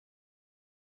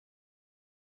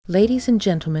Ladies and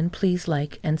gentlemen, please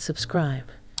like and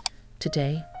subscribe.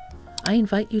 Today, I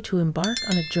invite you to embark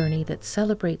on a journey that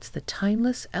celebrates the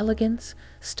timeless elegance,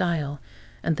 style,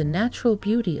 and the natural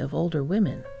beauty of older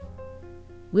women.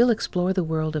 We'll explore the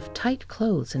world of tight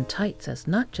clothes and tights as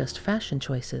not just fashion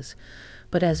choices,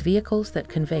 but as vehicles that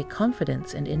convey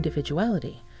confidence and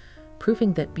individuality,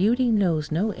 proving that beauty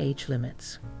knows no age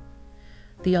limits.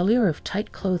 The allure of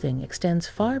tight clothing extends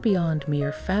far beyond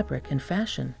mere fabric and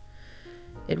fashion.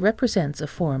 It represents a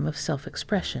form of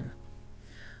self-expression.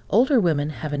 Older women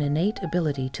have an innate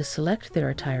ability to select their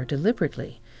attire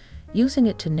deliberately, using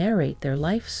it to narrate their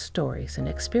life stories and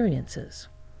experiences.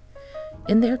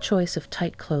 In their choice of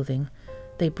tight clothing,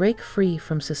 they break free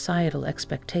from societal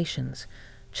expectations,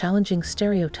 challenging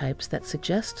stereotypes that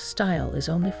suggest style is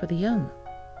only for the young.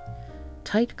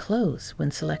 Tight clothes,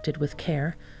 when selected with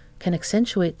care, can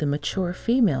accentuate the mature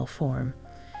female form,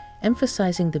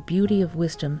 emphasizing the beauty of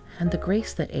wisdom and the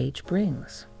grace that age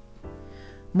brings.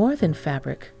 More than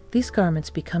fabric, these garments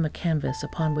become a canvas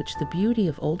upon which the beauty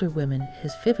of older women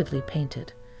is vividly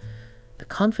painted. The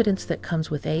confidence that comes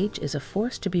with age is a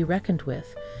force to be reckoned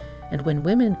with, and when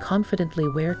women confidently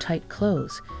wear tight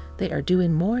clothes, they are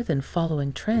doing more than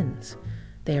following trends.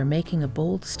 They are making a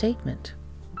bold statement.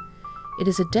 It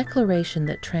is a declaration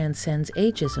that transcends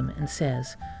ageism and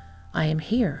says, "I am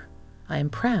here, I am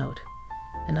proud,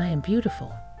 and I am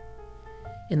beautiful."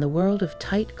 In the world of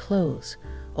tight clothes,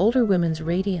 older women's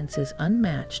radiance is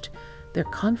unmatched. Their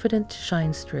confidence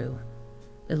shines through,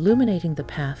 illuminating the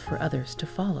path for others to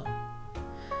follow.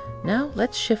 Now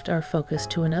let's shift our focus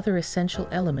to another essential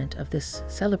element of this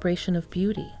celebration of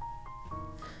beauty.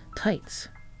 Tights.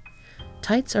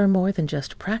 Tights are more than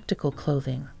just practical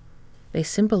clothing. They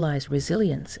symbolize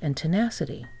resilience and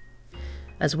tenacity.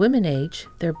 As women age,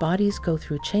 their bodies go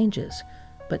through changes,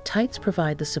 but tights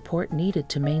provide the support needed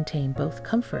to maintain both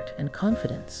comfort and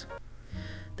confidence.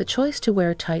 The choice to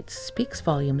wear tights speaks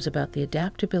volumes about the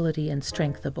adaptability and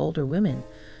strength of older women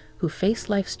who face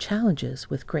life's challenges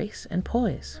with grace and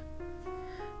poise.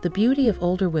 The beauty of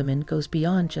older women goes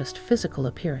beyond just physical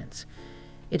appearance.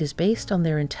 It is based on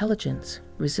their intelligence,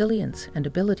 resilience, and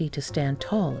ability to stand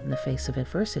tall in the face of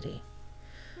adversity.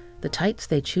 The tights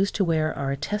they choose to wear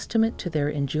are a testament to their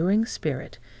enduring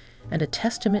spirit and a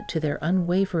testament to their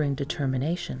unwavering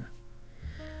determination.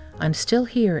 "I'm still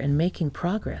here and making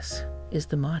progress" is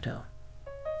the motto.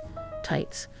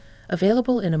 Tights,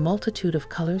 available in a multitude of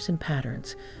colors and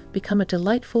patterns, become a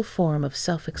delightful form of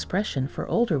self-expression for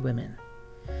older women.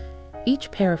 Each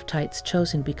pair of tights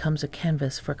chosen becomes a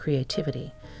canvas for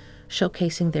creativity,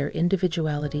 showcasing their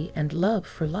individuality and love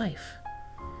for life.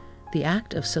 The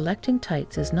act of selecting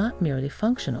tights is not merely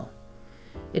functional.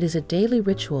 It is a daily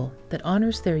ritual that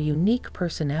honors their unique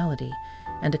personality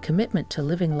and a commitment to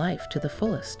living life to the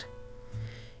fullest.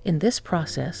 In this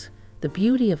process, the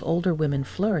beauty of older women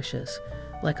flourishes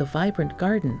like a vibrant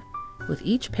garden, with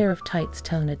each pair of tights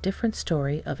telling a different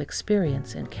story of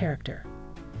experience and character.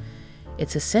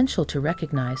 It's essential to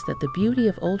recognize that the beauty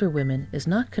of older women is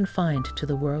not confined to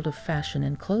the world of fashion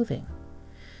and clothing.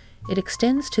 It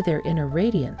extends to their inner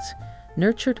radiance,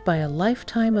 nurtured by a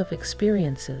lifetime of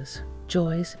experiences,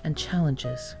 joys, and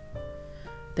challenges.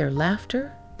 Their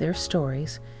laughter, their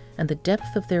stories, and the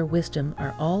depth of their wisdom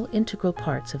are all integral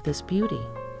parts of this beauty.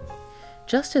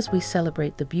 Just as we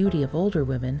celebrate the beauty of older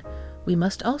women, we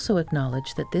must also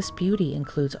acknowledge that this beauty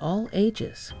includes all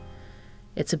ages.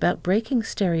 It's about breaking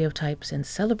stereotypes and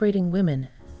celebrating women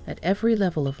at every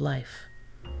level of life.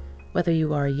 Whether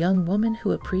you are a young woman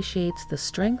who appreciates the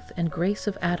strength and grace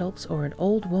of adults or an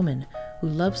old woman who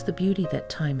loves the beauty that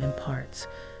time imparts,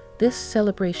 this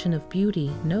celebration of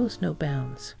beauty knows no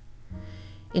bounds.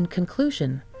 In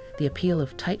conclusion, the appeal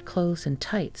of tight clothes and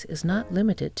tights is not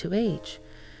limited to age.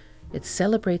 It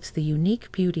celebrates the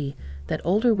unique beauty that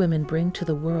older women bring to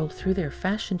the world through their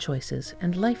fashion choices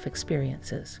and life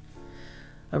experiences.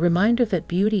 A reminder that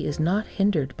beauty is not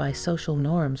hindered by social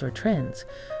norms or trends,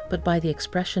 but by the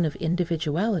expression of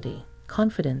individuality,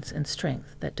 confidence, and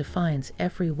strength that defines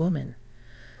every woman.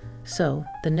 So,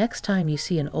 the next time you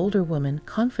see an older woman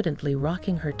confidently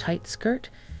rocking her tight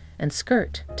skirt,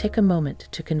 take a moment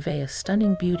to convey a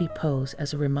stunning beauty pose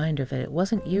as a reminder that it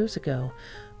wasn't years ago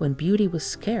when beauty was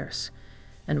scarce,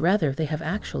 and rather they have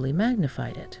actually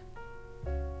magnified it.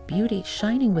 Beauty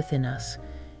shining within us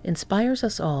inspires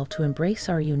us all to embrace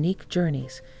our unique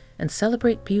journeys and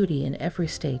celebrate beauty in every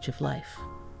stage of life.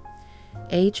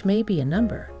 Age may be a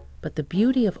number, but the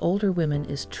beauty of older women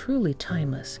is truly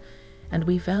timeless, and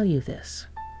we value this.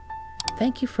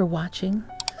 Thank you for watching.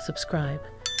 Subscribe.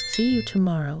 See you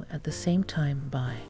tomorrow at the same time. Bye.